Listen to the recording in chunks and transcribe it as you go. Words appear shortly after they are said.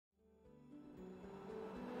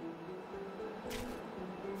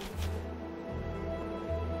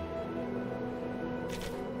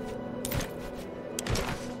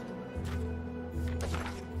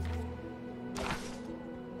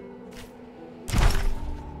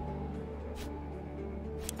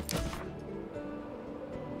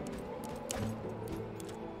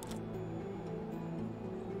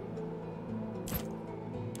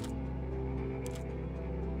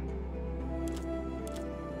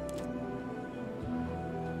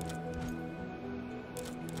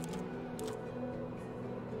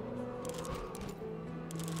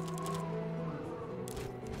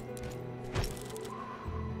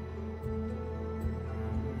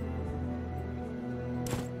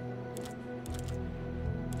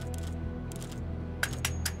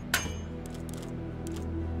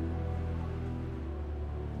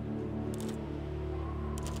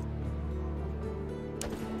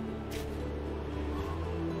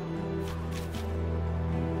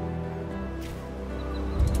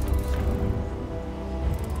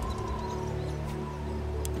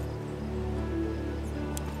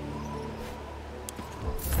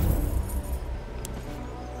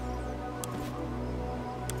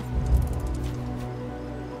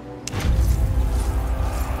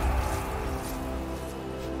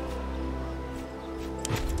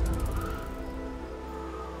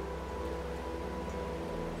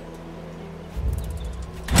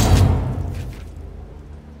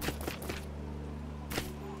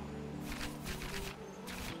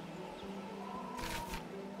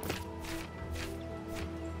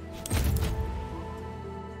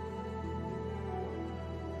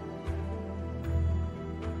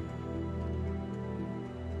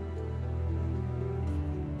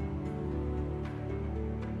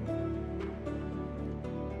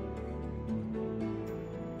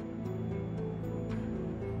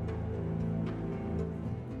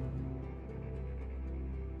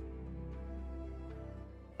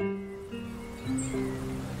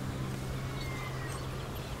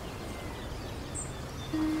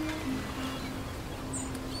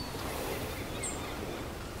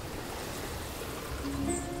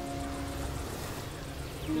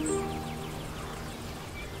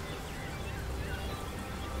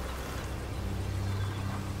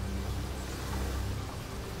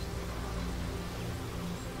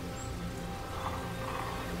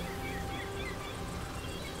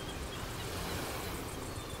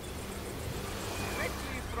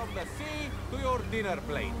From the sea to your dinner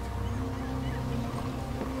plate.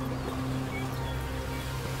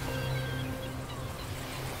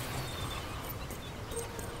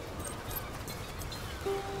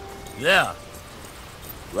 There.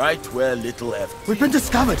 Right where little F. We've been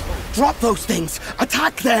discovered! Drop those things!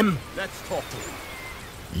 Attack them! Let's talk to him.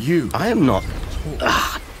 You... I am not...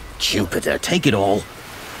 Jupiter, take it all.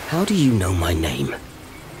 How do you know my name?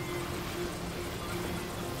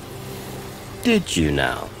 Did you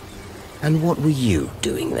now? And what were you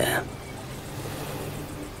doing there?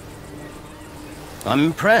 I'm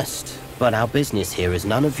impressed, but our business here is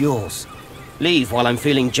none of yours. Leave while I'm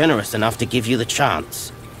feeling generous enough to give you the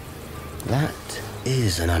chance. That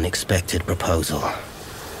is an unexpected proposal.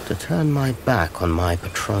 To turn my back on my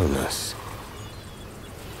Patronus.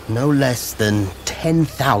 No less than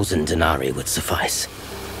 10,000 denarii would suffice.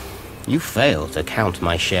 You fail to count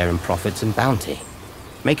my share in profits and bounty.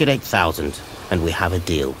 Make it 8,000, and we have a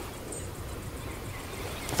deal.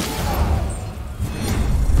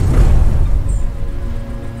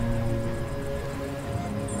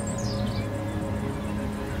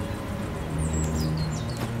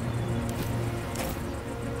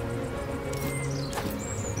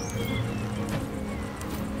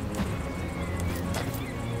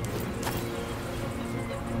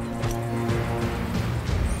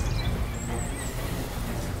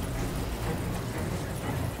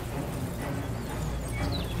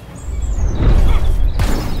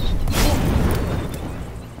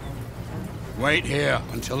 Wait here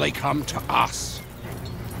until they come to us.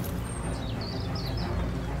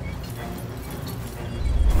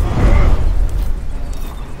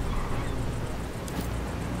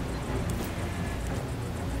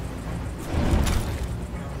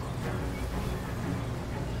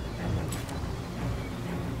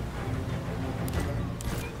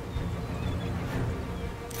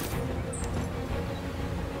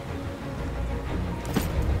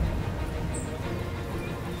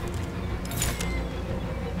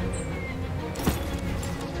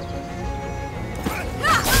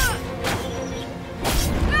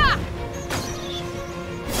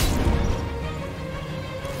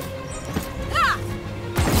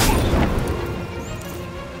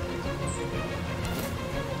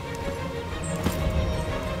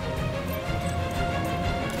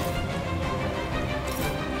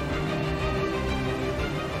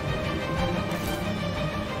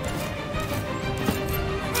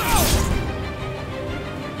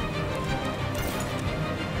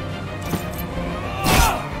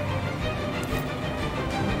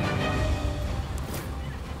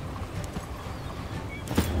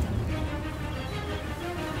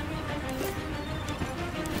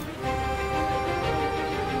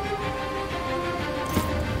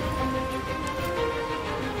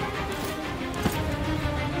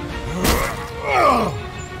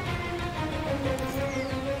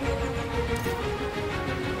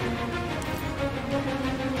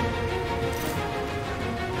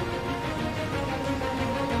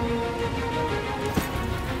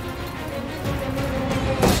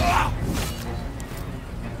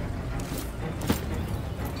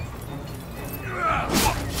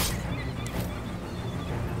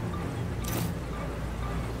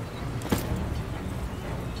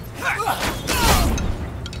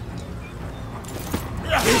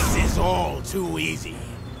 This is all too easy.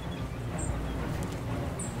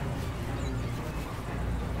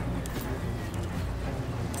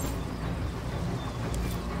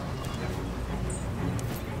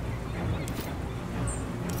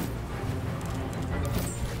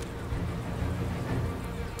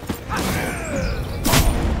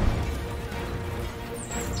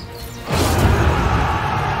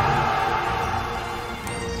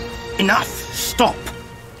 Enough! Stop!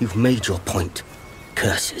 You've made your point.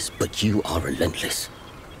 Curses, but you are relentless.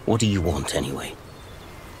 What do you want, anyway?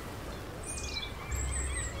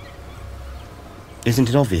 Isn't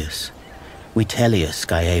it obvious? Vitellius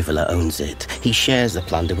Scaevola owns it. He shares the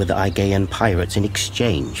plunder with the Aegean pirates in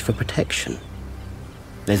exchange for protection.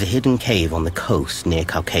 There's a hidden cave on the coast near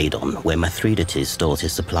Chalcedon where Mithridates stores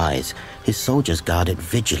his supplies. His soldiers guard it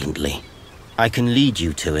vigilantly. I can lead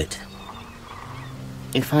you to it.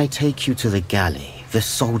 If I take you to the galley, the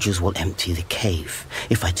soldiers will empty the cave.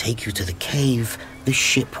 If I take you to the cave, the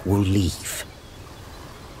ship will leave.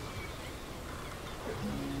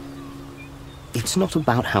 It's not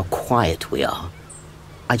about how quiet we are.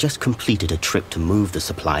 I just completed a trip to move the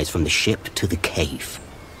supplies from the ship to the cave.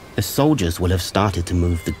 The soldiers will have started to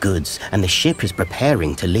move the goods, and the ship is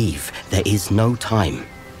preparing to leave. There is no time.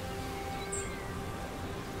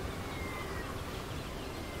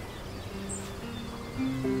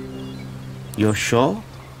 You're sure?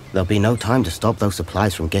 There'll be no time to stop those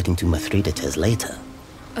supplies from getting to Mithridates later.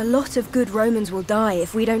 A lot of good Romans will die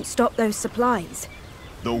if we don't stop those supplies.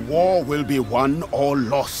 The war will be won or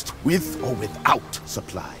lost, with or without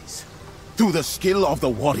supplies. Through the skill of the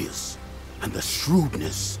warriors and the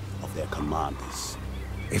shrewdness of their commanders.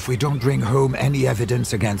 If we don't bring home any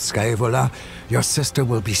evidence against Scaevola, your sister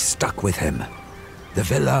will be stuck with him. The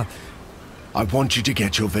villa... I want you to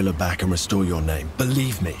get your villa back and restore your name,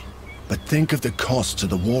 believe me. But think of the cost to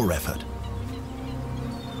the war effort.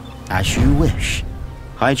 As you wish.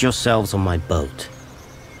 Hide yourselves on my boat.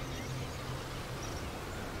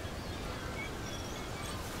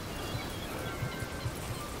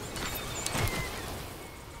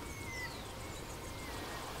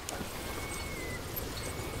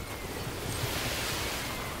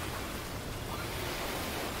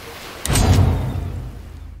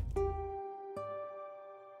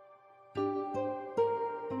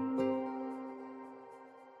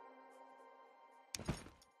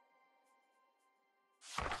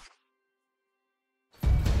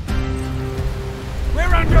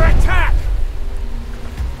 We're under attack!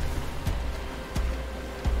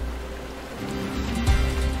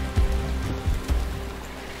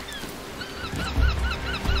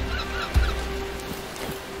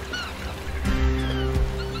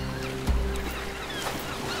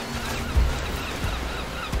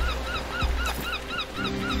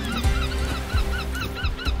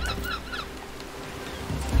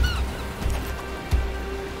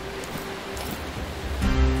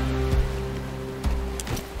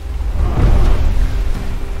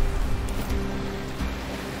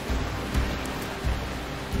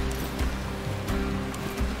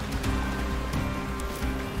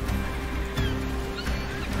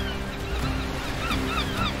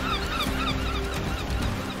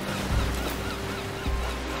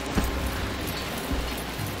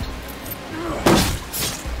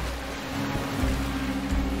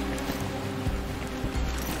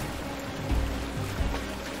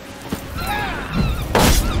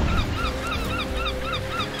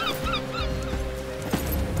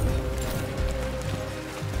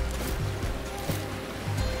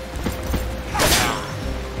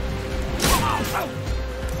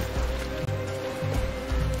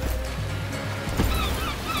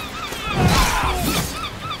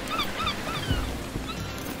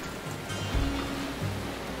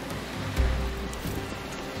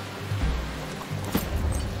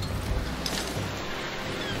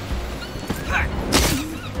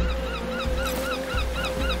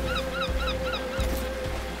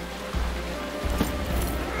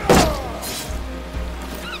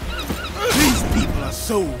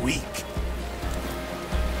 So weak.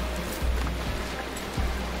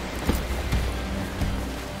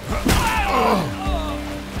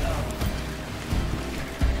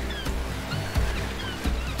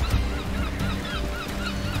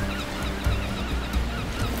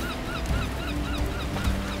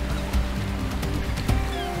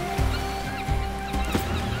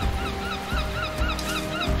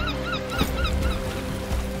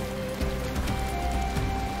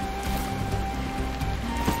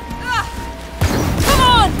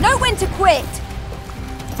 Know when to quit!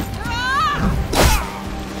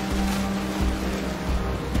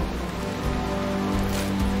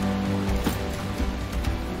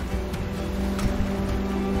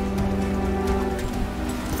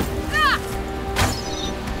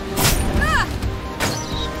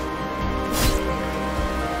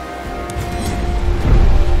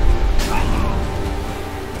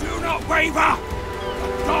 Do not waver! The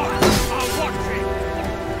gods are watching!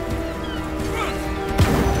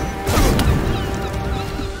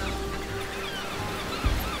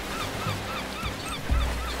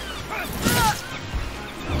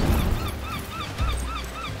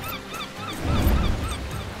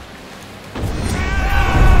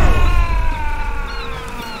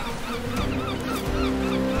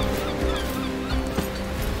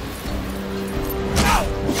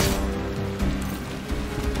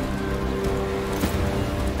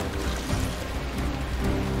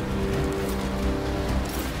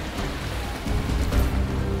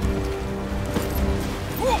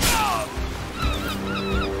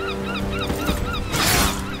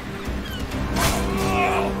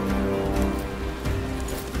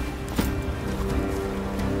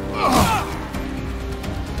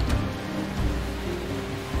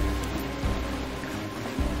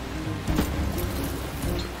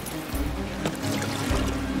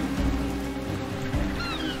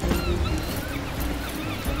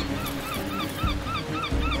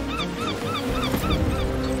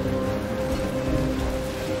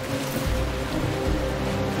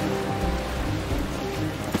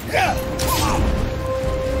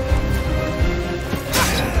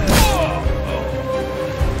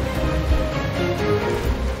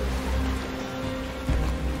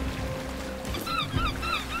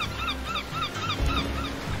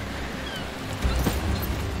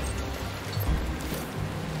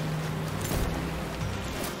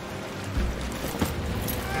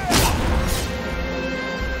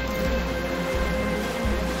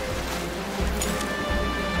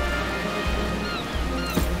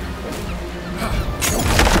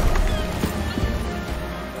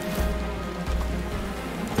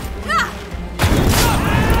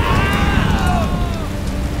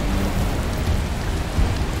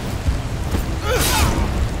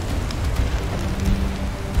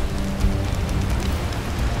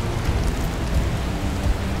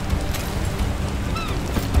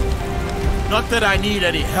 Not that I need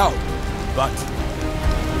any help, but...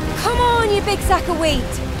 Come on, you big sack of wheat!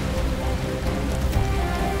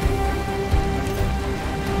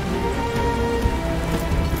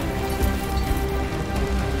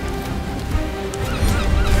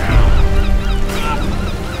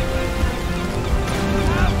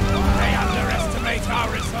 They underestimate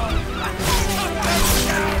our resolve.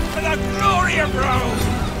 For the glory of Rome!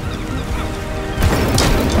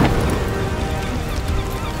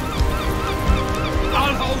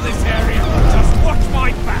 I'll hold this area. Just watch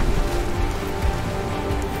my back.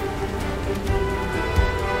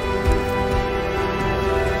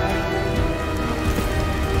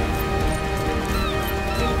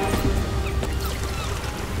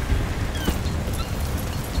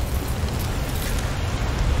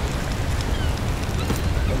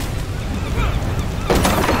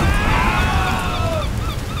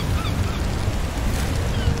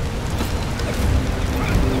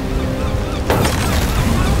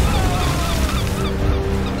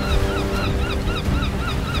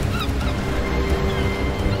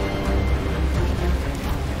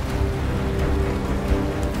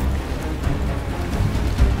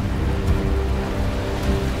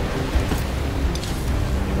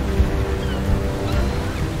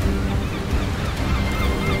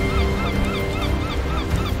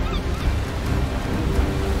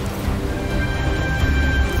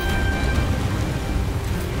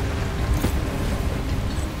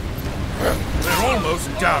 Almost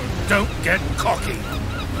done. Don't get cocky.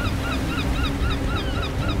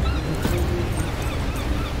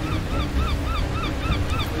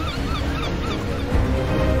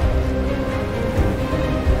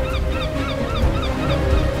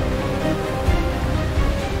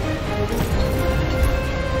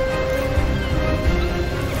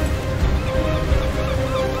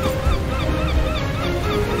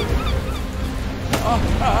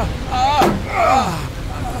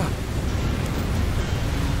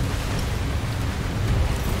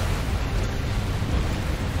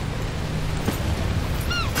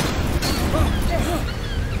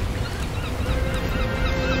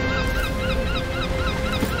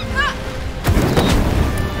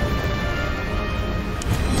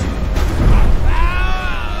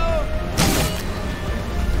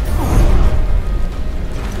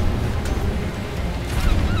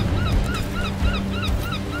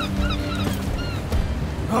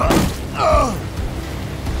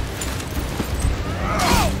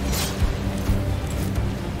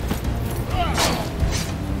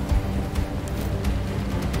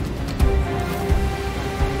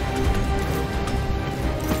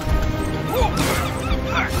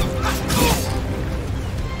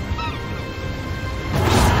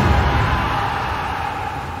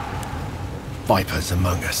 Vipers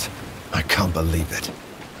among us. I can't believe it.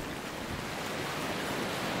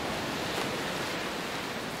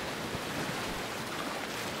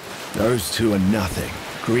 Those two are nothing.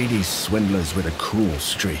 Greedy swindlers with a cruel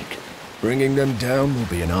streak. Bringing them down will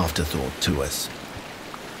be an afterthought to us.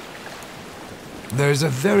 There's a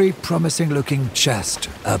very promising-looking chest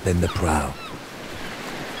up in the prow.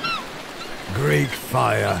 Greek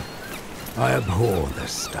fire. I abhor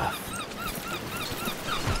this stuff.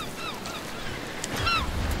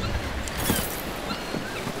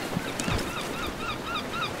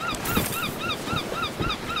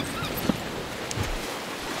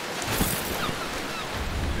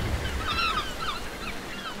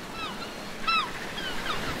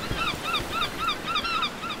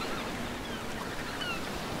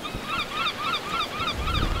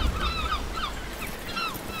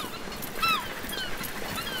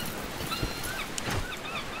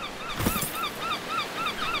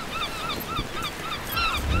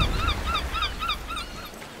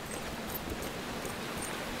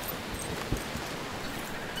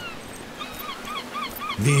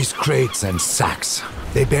 These crates and sacks,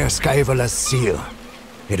 they bear Scaevola's seal.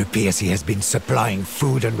 It appears he has been supplying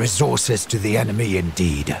food and resources to the enemy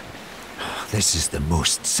indeed. This is the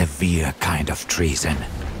most severe kind of treason.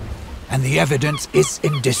 And the evidence is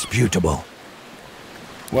indisputable.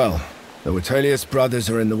 Well, the Vitellius brothers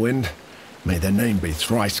are in the wind. May their name be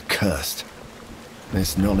thrice cursed.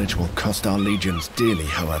 This knowledge will cost our legions dearly,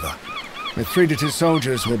 however. Mithridates'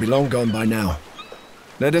 soldiers will be long gone by now.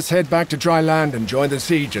 Let us head back to dry land and join the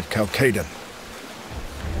siege at Chalcedon.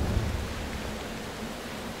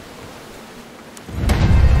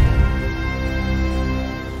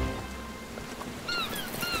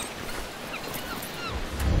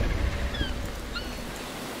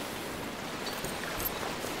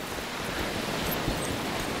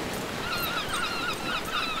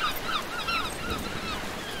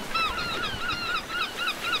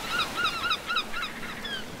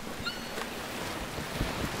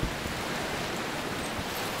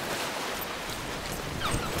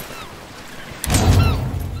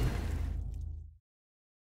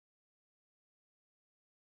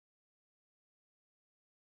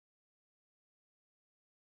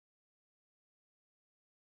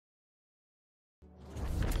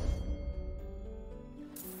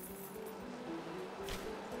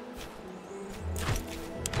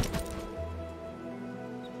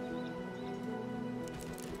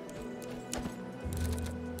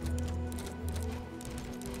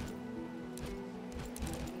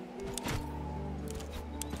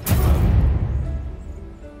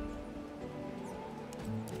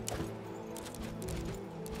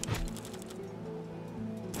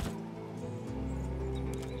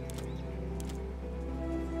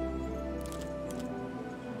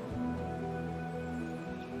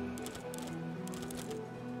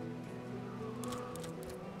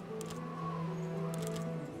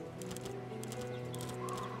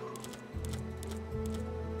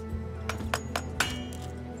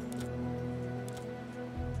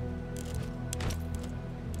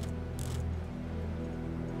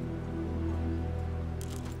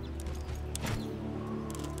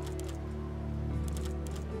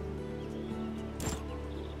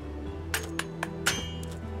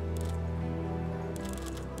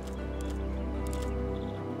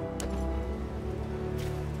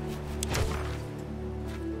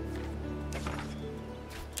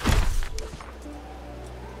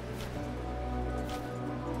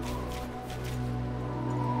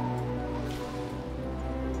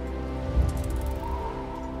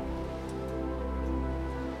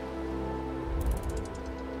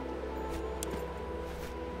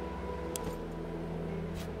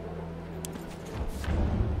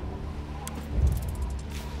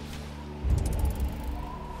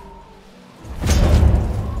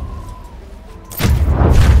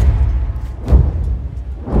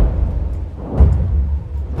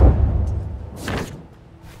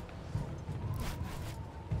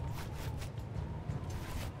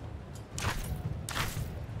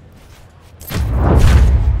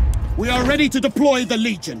 ready to deploy the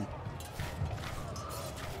Legion.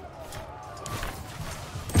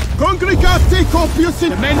 Congregate copious.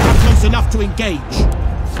 The men are close enough to engage.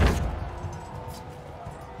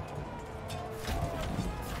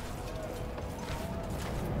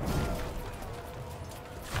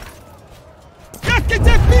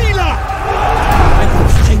 I thought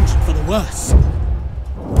it's changed for the worse.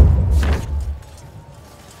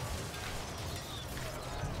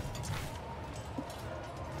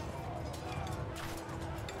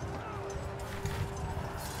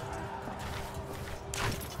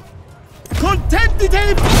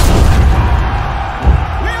 Contendite!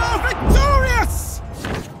 We are victorious!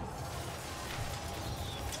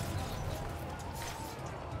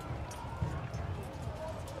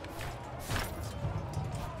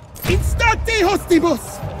 Instate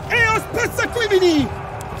hostibus! Eos persequimini!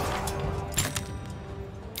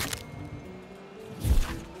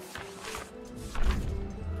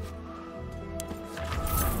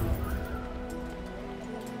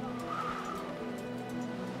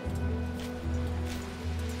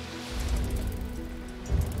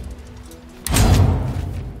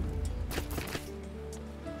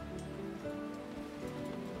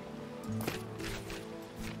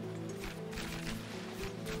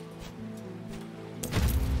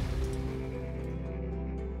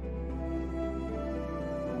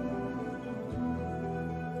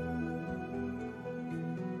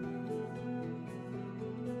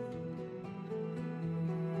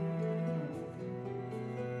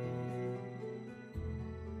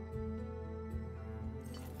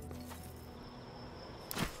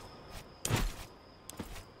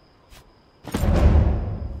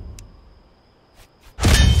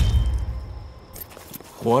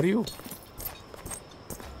 Who are you?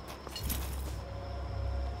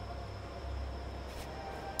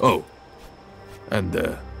 Oh. And,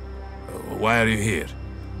 why are you here?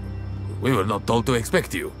 We were not told to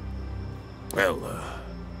expect you. Well,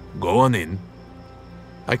 go on in.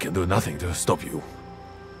 I can do nothing to stop you.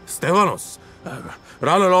 Stevanos,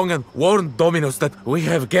 run along and warn Dominus that we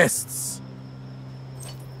have guests.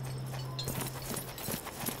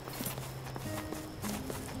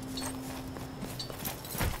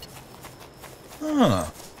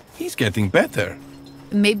 Ah, he's getting better.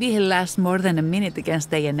 Maybe he'll last more than a minute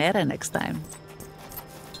against Dayanera next time.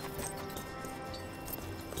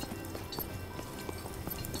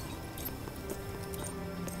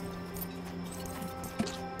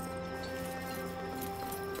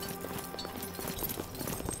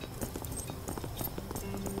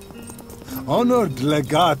 Honored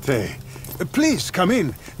Legate, please come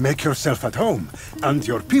in. Make yourself at home. And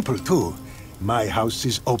your people too. My house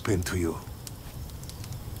is open to you.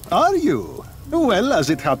 Are you? Well, as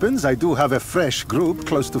it happens, I do have a fresh group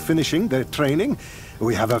close to finishing their training.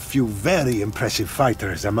 We have a few very impressive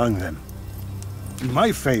fighters among them.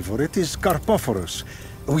 My favorite is Carpophorus.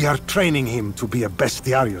 We are training him to be a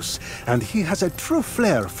bestiarius, and he has a true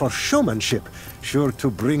flair for showmanship, sure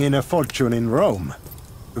to bring in a fortune in Rome.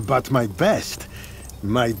 But my best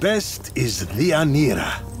is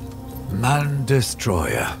Lianira. Man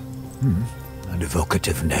Destroyer. An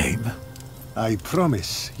evocative name. I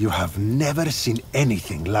promise you have never seen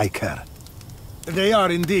anything like her. They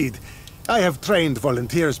are indeed. I have trained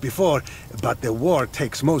volunteers before, but the war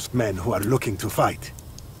takes most men who are looking to fight.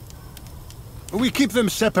 We keep them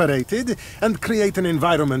separated and create an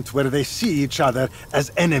environment where they see each other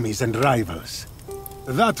as enemies and rivals.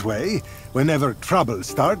 That way, whenever trouble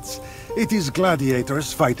starts, it is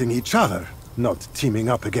gladiators fighting each other, not teaming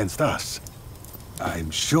up against us.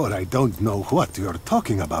 I'm sure I don't know what you're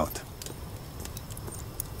talking about.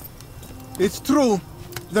 It's true.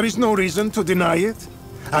 There is no reason to deny it.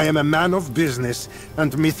 I am a man of business,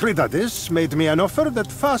 and Mithridates made me an offer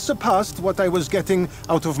that far surpassed what I was getting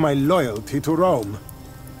out of my loyalty to Rome.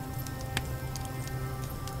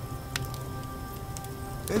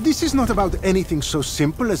 This is not about anything so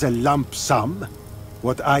simple as a lump sum.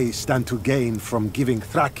 What I stand to gain from giving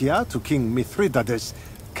Thracia to King Mithridates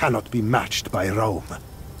cannot be matched by Rome.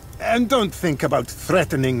 And don't think about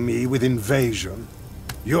threatening me with invasion.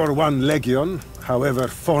 Your one legion, however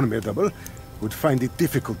formidable, would find it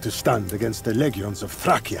difficult to stand against the legions of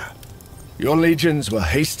Thracia. Your legions were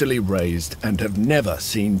hastily raised and have never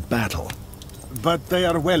seen battle. But they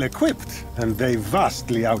are well equipped, and they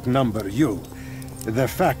vastly outnumber you. The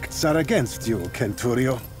facts are against you,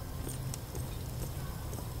 Centurio.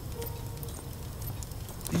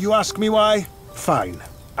 You ask me why? Fine.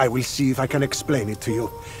 I will see if I can explain it to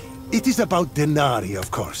you. It is about denarii,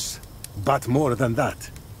 of course. But more than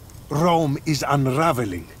that. Rome is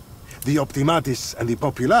unraveling. The Optimatis and the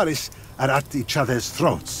Popularis are at each other's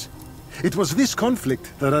throats. It was this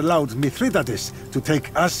conflict that allowed Mithridates to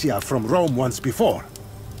take Asia from Rome once before.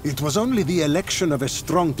 It was only the election of a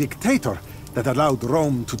strong dictator that allowed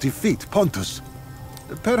Rome to defeat Pontus.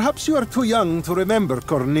 Perhaps you are too young to remember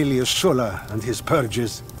Cornelius Sulla and his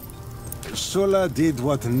purges. Sulla did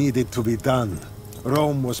what needed to be done.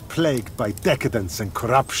 Rome was plagued by decadence and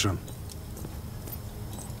corruption.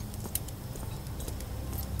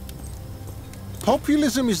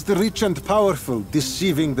 Populism is the rich and powerful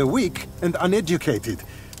deceiving the weak and uneducated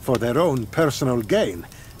for their own personal gain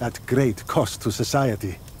at great cost to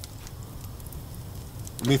society.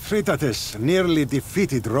 Mithridates nearly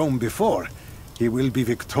defeated Rome before. He will be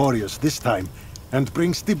victorious this time and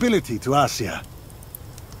bring stability to Asia.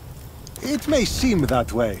 It may seem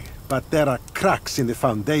that way, but there are cracks in the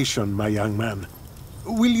foundation, my young man.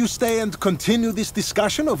 Will you stay and continue this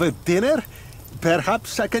discussion over dinner?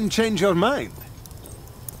 Perhaps I can change your mind.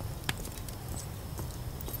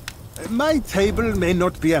 My table may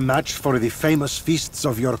not be a match for the famous feasts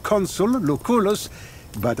of your consul, Lucullus,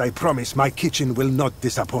 but I promise my kitchen will not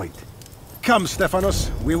disappoint. Come,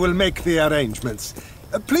 Stephanos, we will make the arrangements.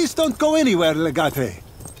 Please don't go anywhere, Legate.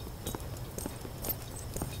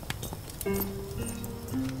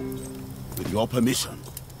 With your permission,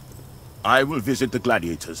 I will visit the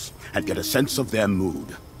gladiators and get a sense of their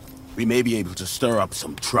mood. We may be able to stir up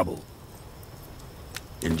some trouble.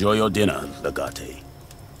 Enjoy your dinner, Legate.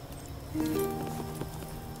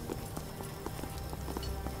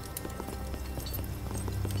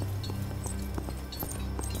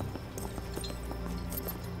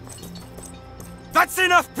 That's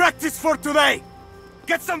enough practice for today!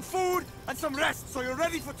 Get some food and some rest so you're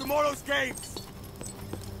ready for tomorrow's games!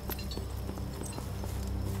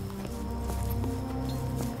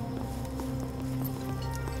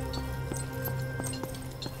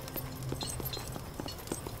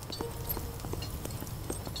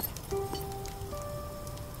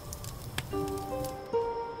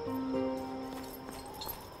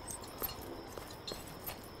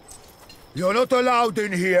 You're not allowed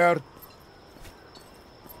in here.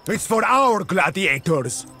 It's for our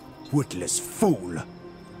gladiators, witless fool.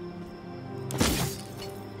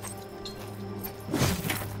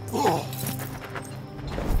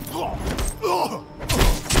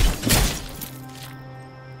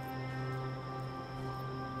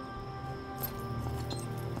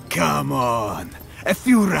 Come on, a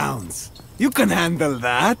few rounds. You can handle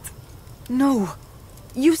that. No.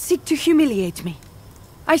 You seek to humiliate me.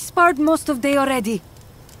 I sparred most of day already.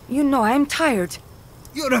 You know I'm tired.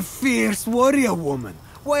 You're a fierce warrior woman.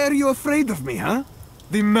 Why are you afraid of me, huh?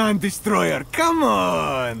 The man destroyer, come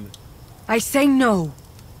on! I say no.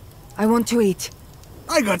 I want to eat.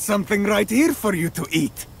 I got something right here for you to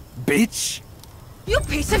eat, bitch! You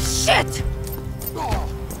piece of shit!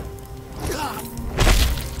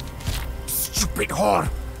 Stupid whore!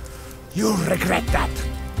 You'll regret that.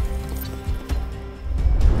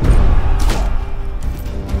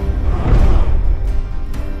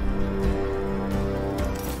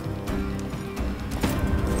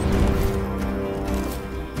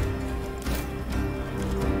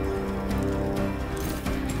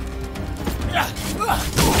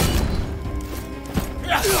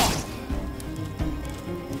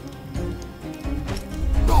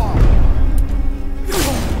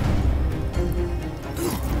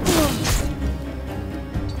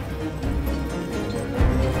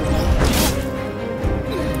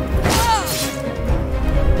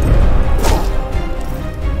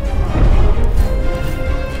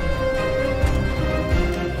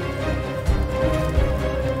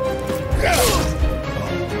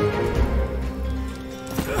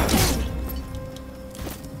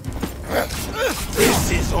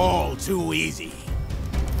 This is all too easy.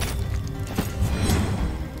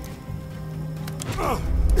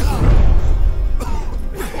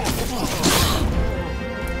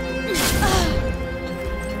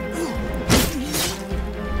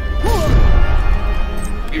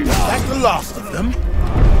 Is that the last of them?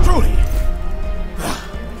 Truly.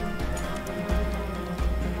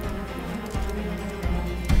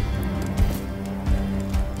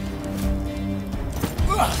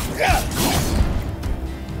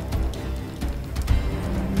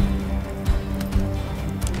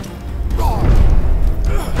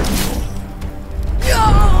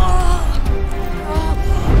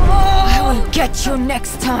 I will get you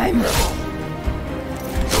next time.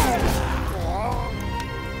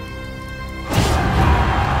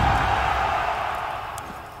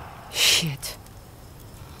 Shit.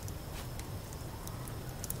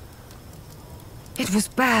 It was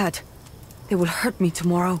bad. They will hurt me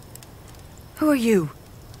tomorrow. Who are you?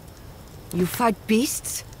 You fight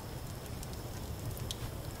beasts?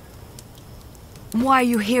 Why are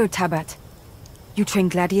you here, Tabat? You train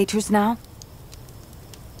gladiators now?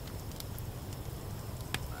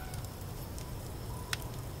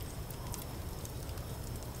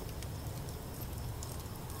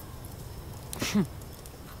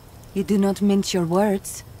 You do not mince your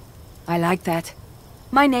words. I like that.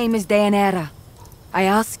 My name is Deanera. I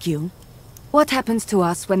ask you, what happens to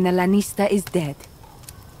us when the Lanista is dead?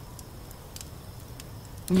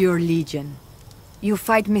 Your legion. You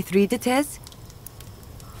fight Mithridates?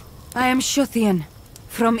 I am Shuthian,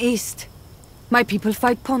 from East. My people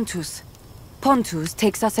fight Pontus. Pontus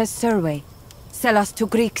takes us as survey, sell us to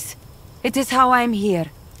Greeks. It is how I am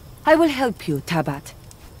here. I will help you, Tabat.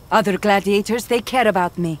 Other gladiators, they care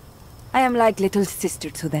about me. I am like little sister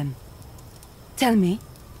to them. Tell me,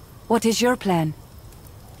 what is your plan?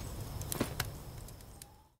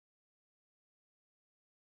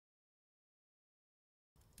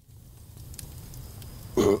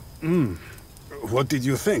 What did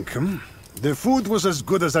you think, hmm? The food was as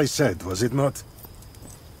good as I said, was it not?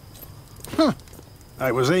 Huh.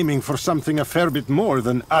 I was aiming for something a fair bit more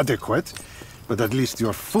than adequate, but at least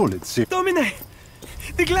you're full, it seems. Domine!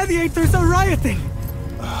 The gladiators are rioting!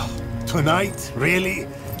 Tonight? Really?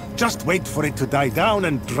 Just wait for it to die down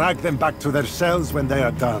and drag them back to their cells when they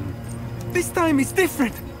are done. This time it's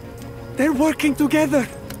different. They're working together.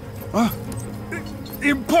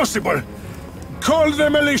 Impossible! Call the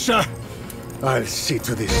militia! I'll see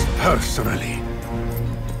to this personally.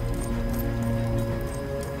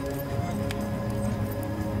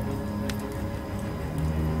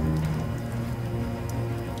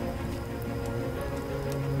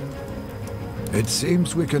 It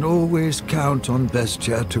seems we can always count on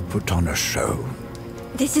Bestia to put on a show.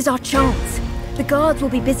 This is our chance. The guards will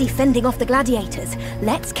be busy fending off the gladiators.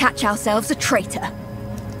 Let's catch ourselves a traitor.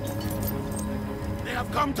 They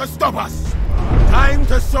have come to stop us! Time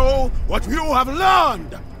to show what you have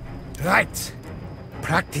learned! Right.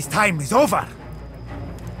 Practice time is over.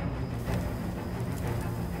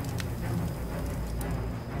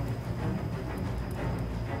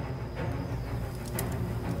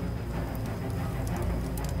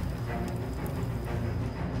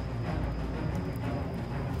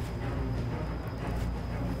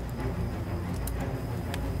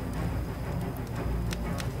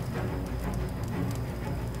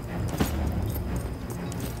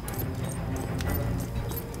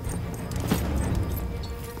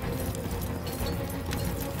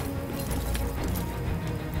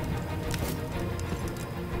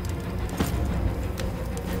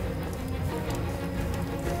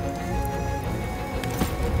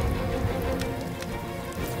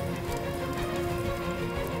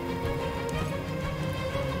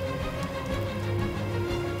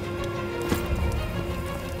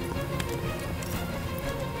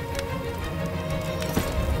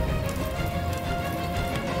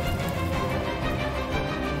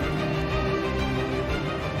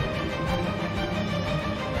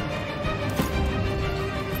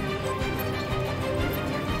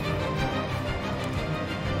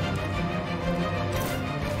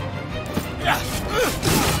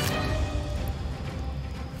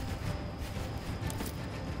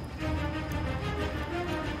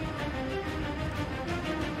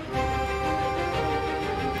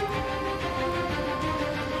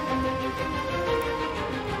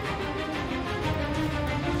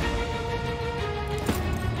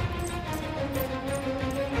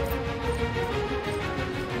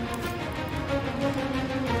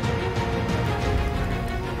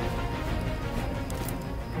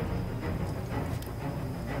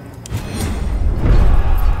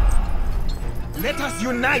 Let us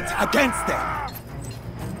unite against them!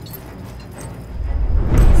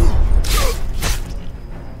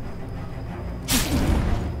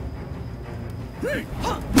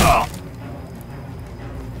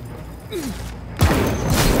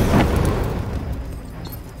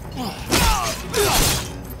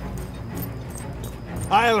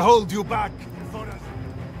 I'll hold you back.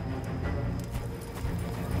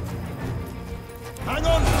 Hang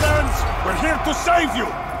on, friends! We're here to save you!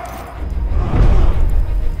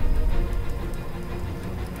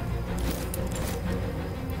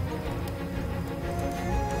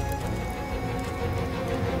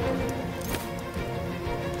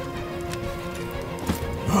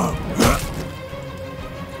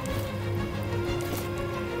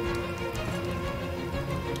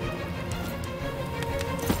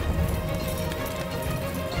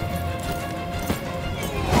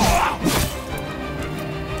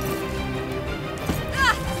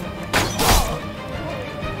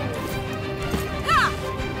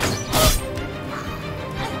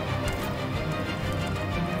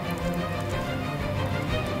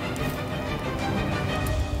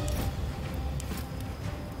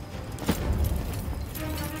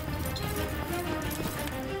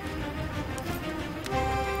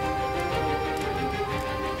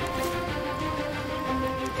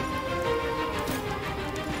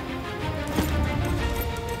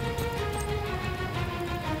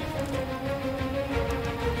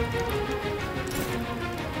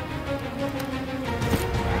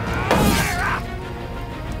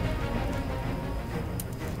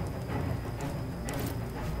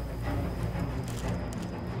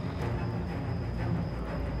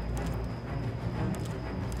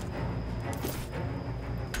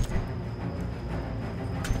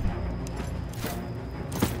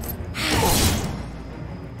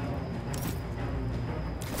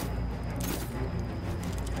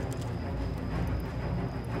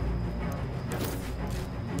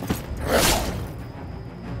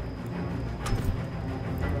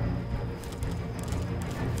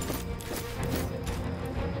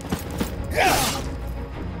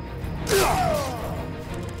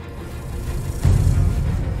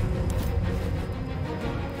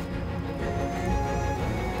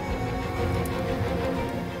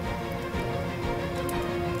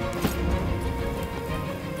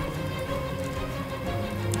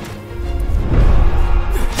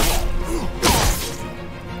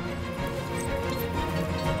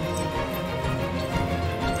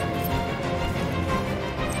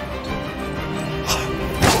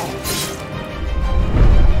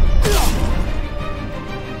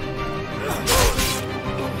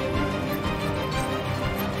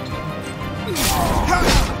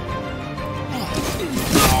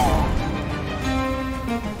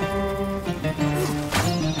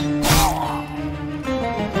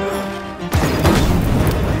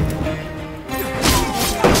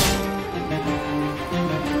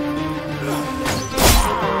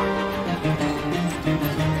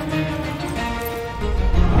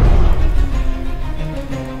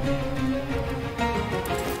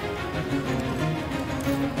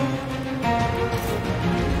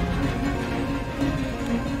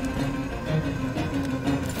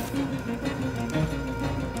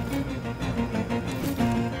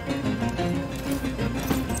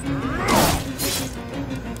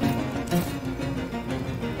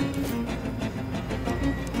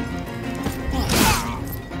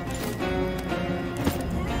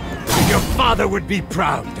 Your father would be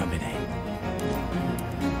proud, Domine.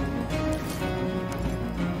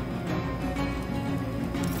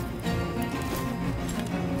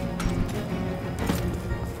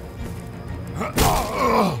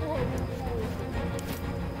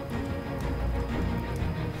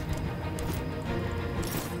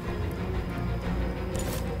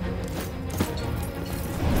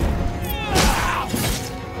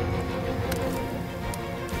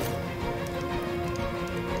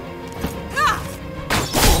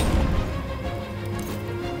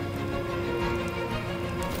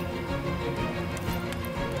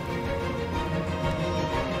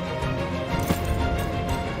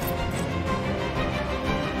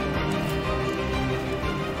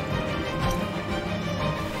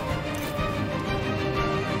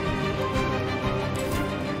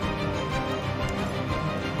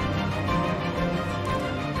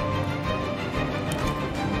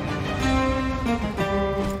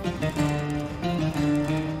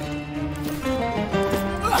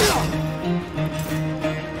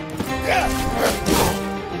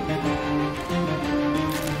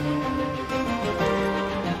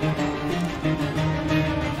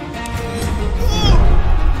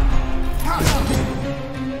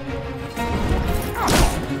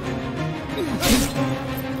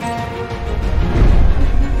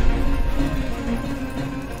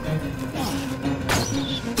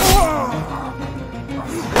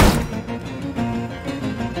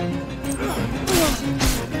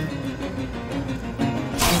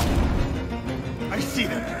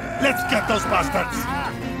 Let's get those bastards!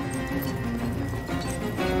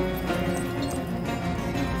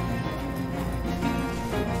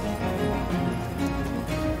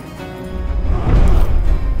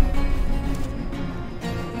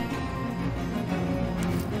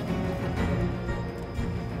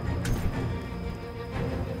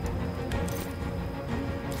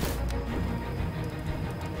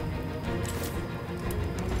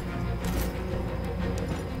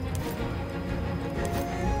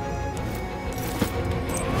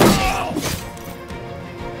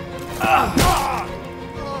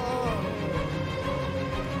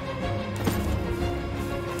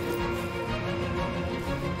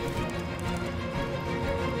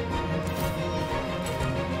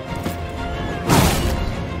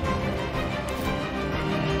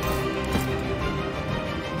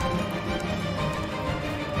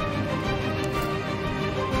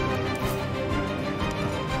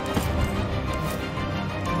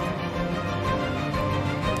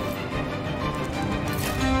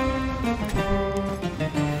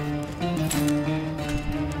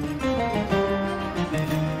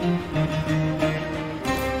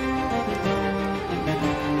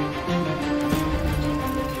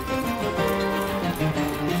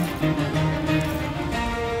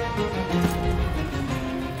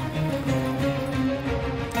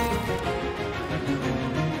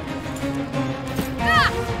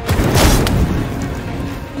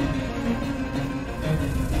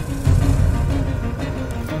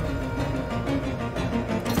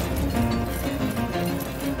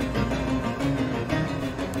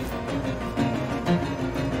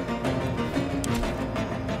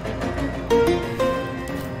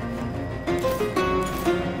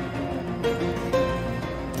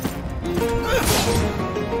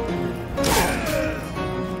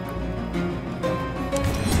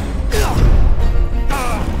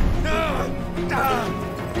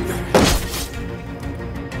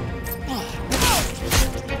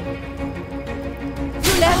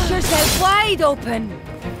 Wide open!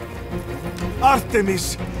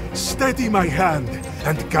 Artemis, steady my hand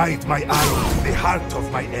and guide my arrow to the heart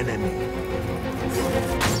of my enemy.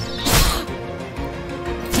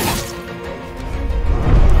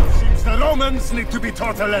 Seems the Romans need to be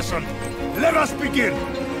taught a lesson. Let us begin!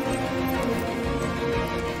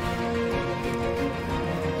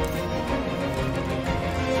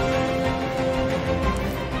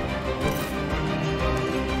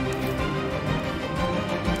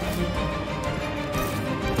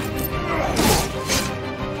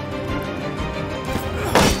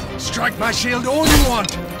 Strike my shield all you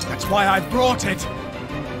want. That's why I brought it.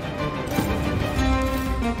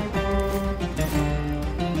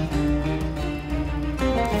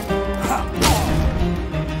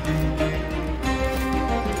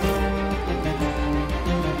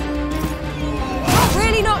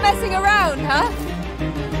 Really not messing around, huh?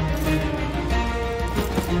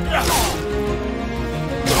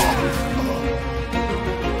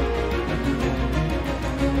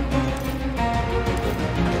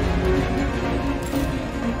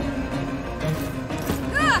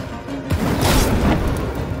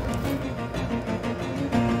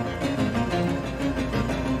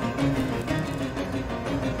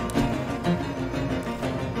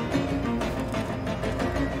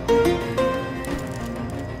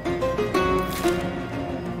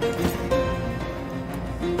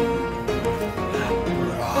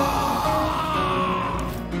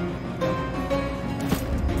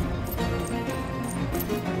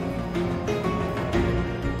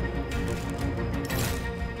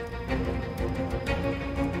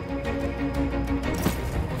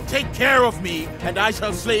 Take care of me, and I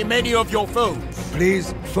shall slay many of your foes.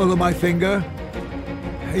 Please follow my finger.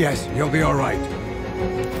 Yes, you'll be all right.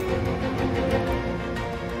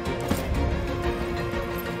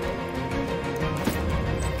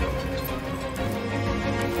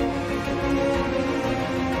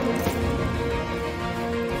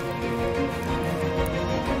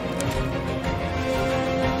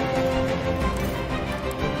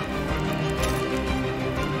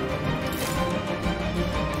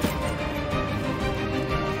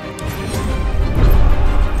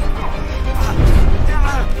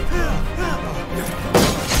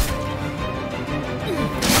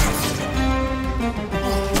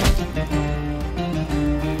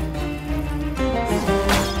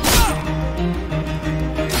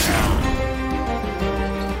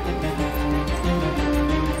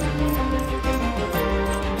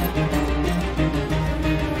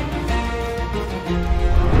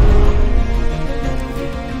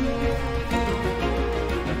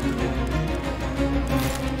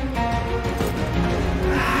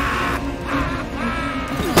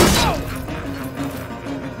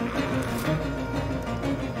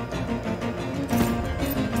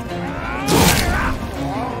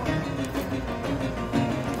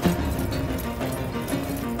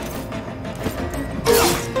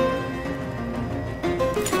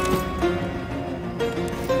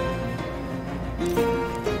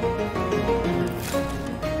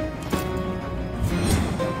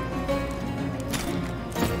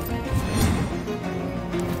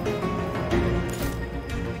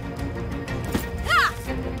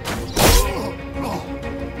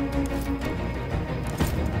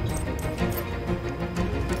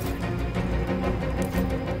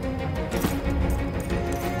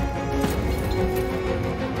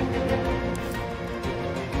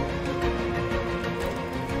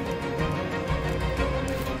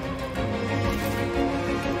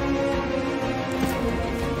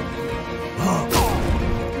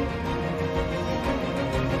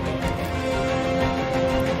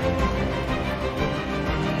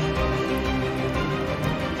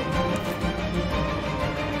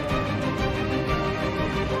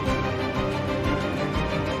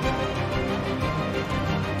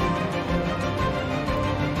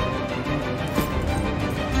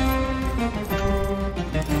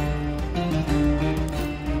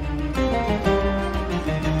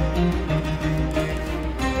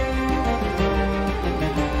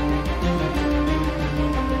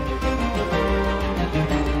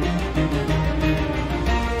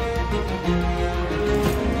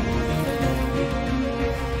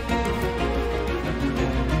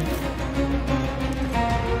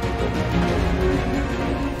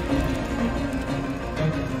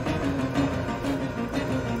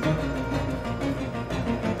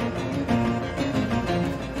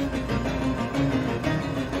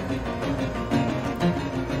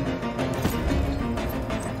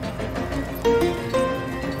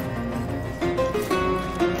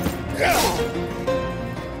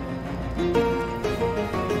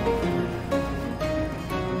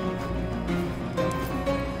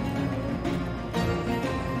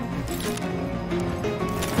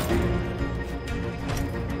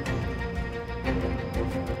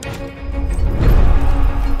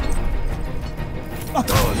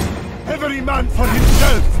 Every man for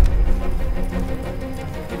himself!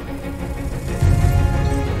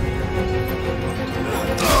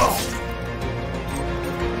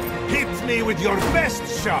 Hit me with your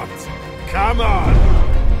best shot! Come on!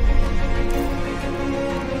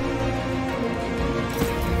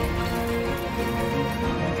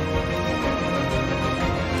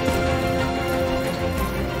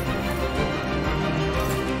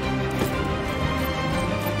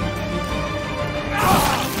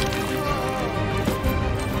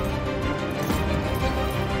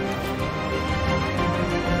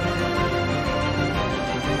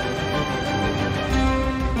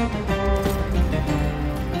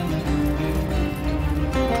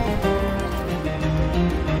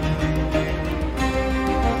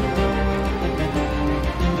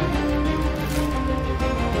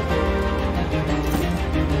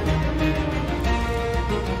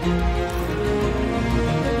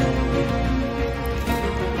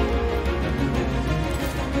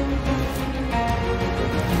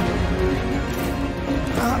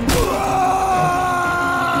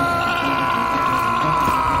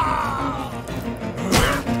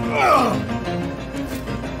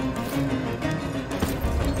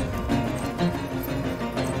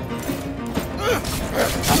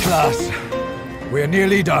 At last, we're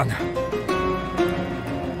nearly done.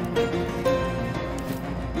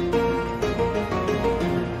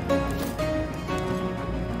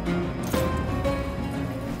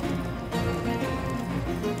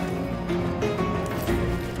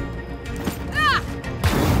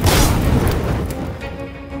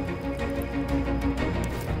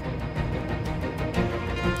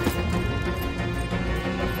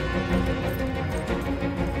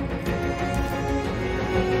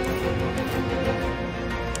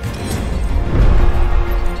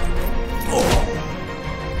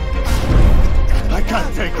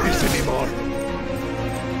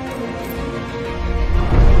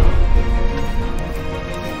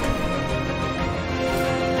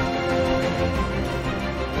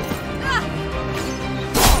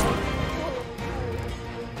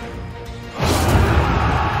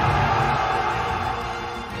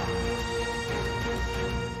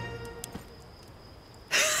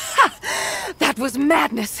 was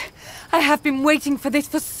madness. I have been waiting for this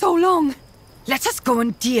for so long. Let us go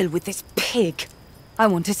and deal with this pig. I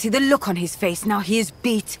want to see the look on his face now he is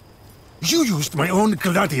beat. You used my own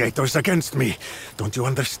gladiators against me. Don't you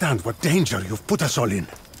understand what danger you've put us all in?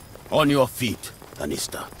 On your feet,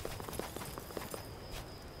 Anista.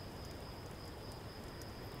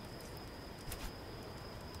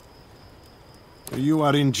 You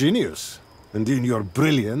are ingenious. And in your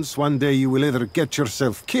brilliance, one day you will either get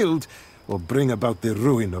yourself killed or bring about the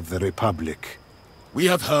ruin of the Republic. We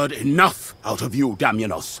have heard enough out of you,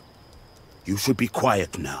 Damianos. You should be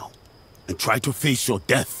quiet now, and try to face your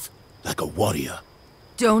death like a warrior.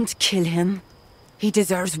 Don't kill him. He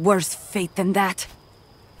deserves worse fate than that.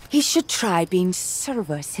 He should try being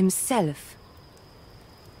Servus himself.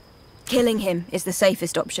 Killing him is the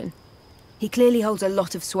safest option. He clearly holds a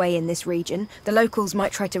lot of sway in this region. The locals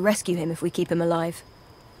might try to rescue him if we keep him alive.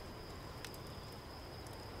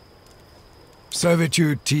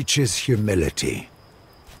 Servitude teaches humility.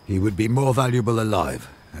 He would be more valuable alive,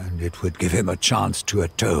 and it would give him a chance to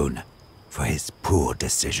atone for his poor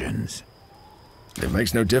decisions. It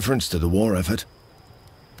makes no difference to the war effort.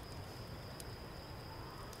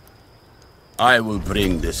 I will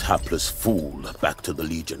bring this hapless fool back to the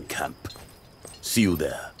Legion camp. See you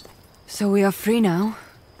there. So we are free now,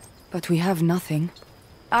 but we have nothing.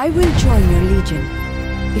 I will join your legion,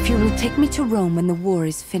 if you will take me to Rome when the war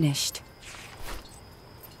is finished.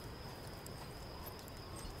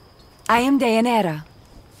 I am Deianira.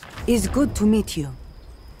 It's good to meet you.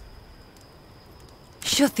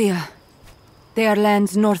 Shuthia. They are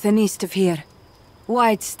lands north and east of here.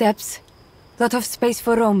 Wide steppes, lot of space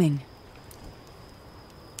for roaming.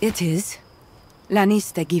 It is.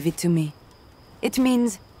 Lanista gave it to me. It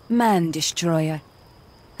means man-destroyer.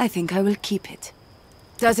 I think I will keep it.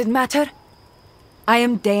 Does it matter? I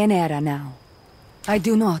am Deianira now. I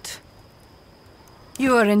do not.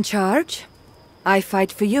 You are in charge. I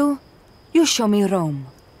fight for you. You show me Rome.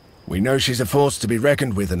 We know she's a force to be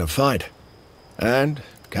reckoned with in a fight. And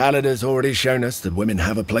Callada's already shown us that women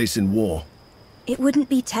have a place in war. It wouldn't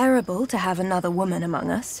be terrible to have another woman among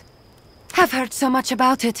us. Have heard so much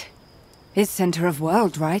about it. It's center of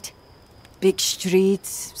world, right? Big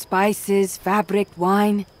streets, spices, fabric,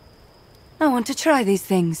 wine. I want to try these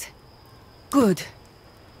things. Good.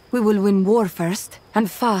 We will win war first, and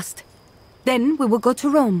fast. Then we will go to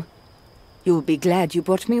Rome. You will be glad you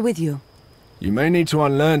brought me with you. You may need to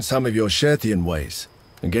unlearn some of your Scherthian ways,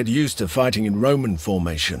 and get used to fighting in Roman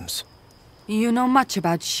formations. You know much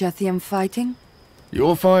about Scherthian fighting?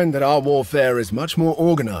 You'll find that our warfare is much more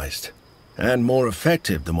organized, and more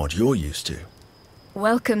effective than what you're used to.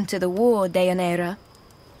 Welcome to the war, Deianira.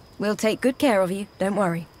 We'll take good care of you, don't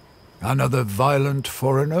worry. Another violent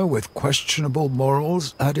foreigner with questionable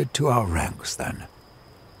morals added to our ranks, then.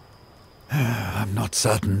 I'm not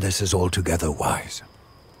certain this is altogether wise.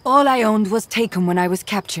 All I owned was taken when I was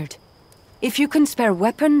captured. If you can spare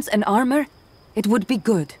weapons and armor, it would be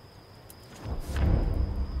good.